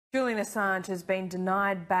Julian Assange has been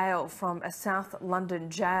denied bail from a South London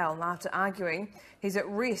jail after arguing he's at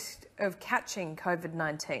risk of catching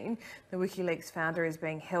COVID-19. The WikiLeaks founder is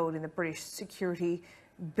being held in the British security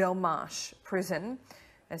Belmarsh prison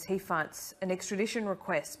as he fights an extradition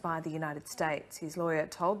request by the United States. His lawyer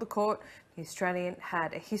told the court the Australian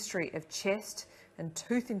had a history of chest and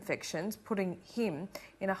tooth infections, putting him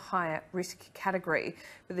in a higher risk category.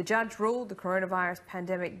 But the judge ruled the coronavirus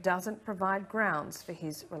pandemic doesn't provide grounds for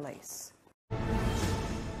his release.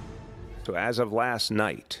 So as of last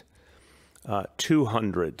night,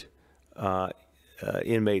 200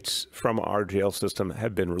 inmates from our jail system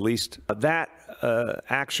have been released. That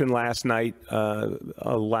action last night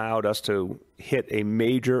allowed us to hit a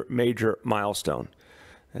major milestone.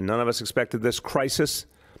 And none of us expected this crisis.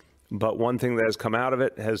 But one thing that has come out of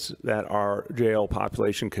it is that our jail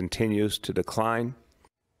population continues to decline.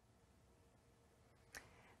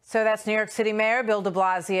 So that's New York City Mayor Bill de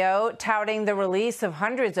Blasio touting the release of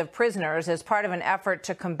hundreds of prisoners as part of an effort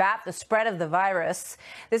to combat the spread of the virus.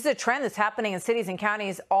 This is a trend that's happening in cities and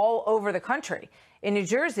counties all over the country. In New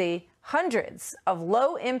Jersey, hundreds of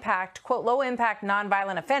low-impact, quote, low-impact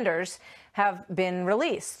nonviolent offenders have been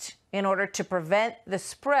released in order to prevent the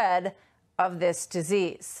spread of this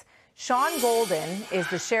disease. Sean Golden is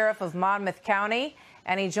the sheriff of Monmouth County,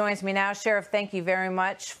 and he joins me now. Sheriff, thank you very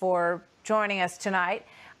much for joining us tonight.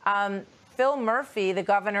 Phil Murphy, the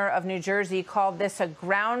governor of New Jersey, called this a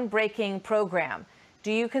groundbreaking program.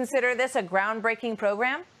 Do you consider this a groundbreaking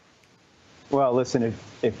program? Well, listen,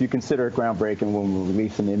 if you consider it groundbreaking when we're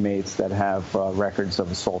releasing inmates that have records of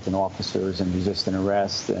assaulting officers and resisting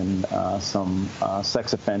arrest and some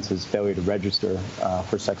sex offenses, failure to register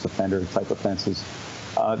for sex offender type offenses,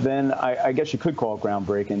 then I guess you could call it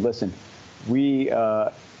groundbreaking. Listen, we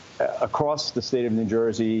across the state of New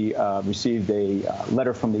Jersey received a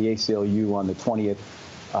letter from the ACLU on the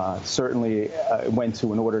 20th. Certainly went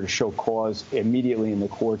to an order to show cause immediately in the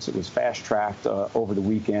courts. It was fast-tracked over the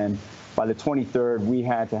weekend. By the 23rd, we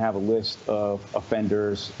had to have a list of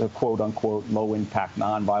offenders, quote-unquote, low-impact,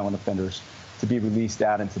 nonviolent offenders, to be released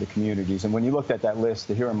out into the communities. And when you looked at that list,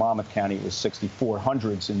 here in Monmouth County, it was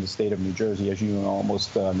 6,400 in the state of New Jersey, as you know,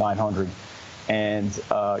 almost 900. And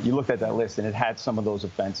you looked at that list, and it had some of those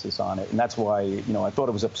offenses on it. And that's why, you know, I thought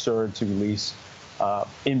it was absurd to release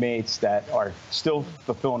inmates that are still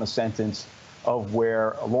fulfilling a sentence of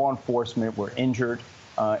where law enforcement were injured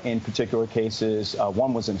in particular cases.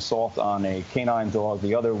 One was an assault on a canine dog.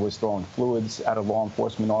 The other was throwing fluids at a law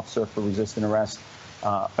enforcement officer for resisting arrest.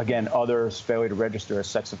 Again, others failure to register as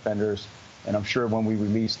sex offenders. And I'm sure when we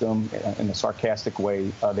released them in a sarcastic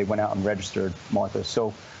way, they went out and registered, Martha.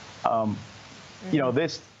 So, you know,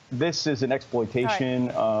 this is an exploitation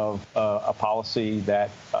of a policy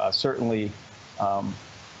that certainly,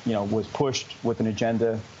 you know, was pushed with an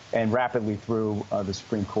agenda and rapidly through the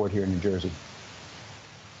Supreme Court here in New Jersey.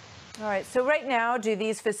 All right. So right now, do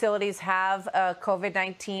these facilities have a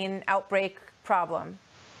COVID-19 outbreak problem?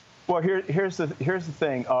 Well, here's the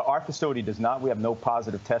thing. Our facility does not. We have no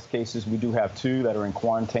positive test cases. We do have 2 that are in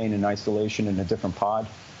quarantine and isolation in a different pod.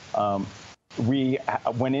 We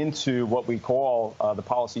went into what we call the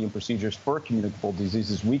policy and procedures for communicable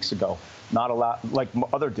diseases weeks ago, not allow, like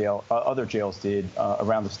other jails did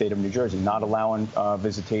around the state of New Jersey, not allowing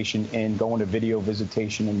visitation in, going to video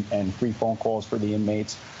visitation and free phone calls for the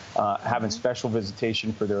inmates, having special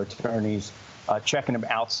visitation for their attorneys, checking them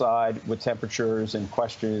outside with temperatures and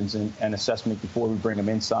questions and assessment before we bring them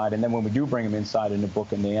inside. And then when we do bring them inside in the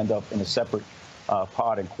book and they end up in a separate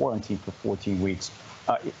pod in quarantine for 14 weeks.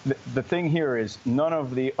 The thing here is none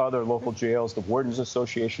of the other local jails, the Wardens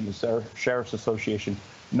Association, the Sheriff's Association,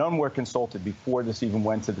 none were consulted before this even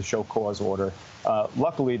went to the show cause order.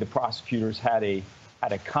 Luckily, the prosecutors had a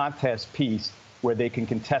contest piece where they can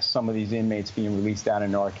contest some of these inmates being released out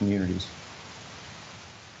into our communities.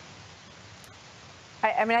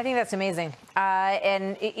 I mean, I think that's amazing.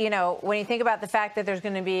 And, you know, when you think about the fact that there's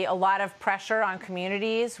going to be a lot of pressure on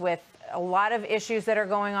communities with a lot of issues that are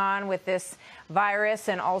going on with this virus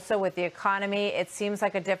and also with the economy, it seems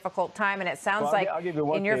like a difficult time. And it sounds like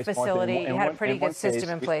in your facility, you had a pretty good system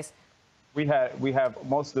in place. We have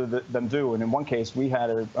most of them do. And in one case, we had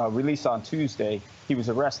a release on Tuesday. He was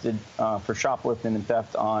arrested for shoplifting and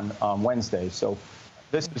theft on Wednesday. So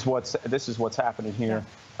this is what's happening here.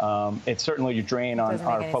 It's certainly a drain on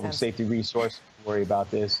our public safety resource to worry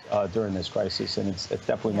about this during this crisis, and it's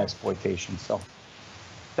definitely an exploitation. So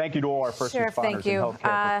thank you to all our first responders thank you. and healthcare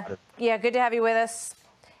providers. Yeah, good to have you with us.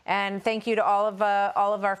 And thank you to all of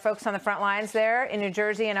our folks on the front lines there in New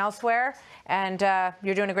Jersey and elsewhere. And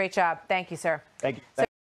you're doing a great job. Thank you, sir. Thank you.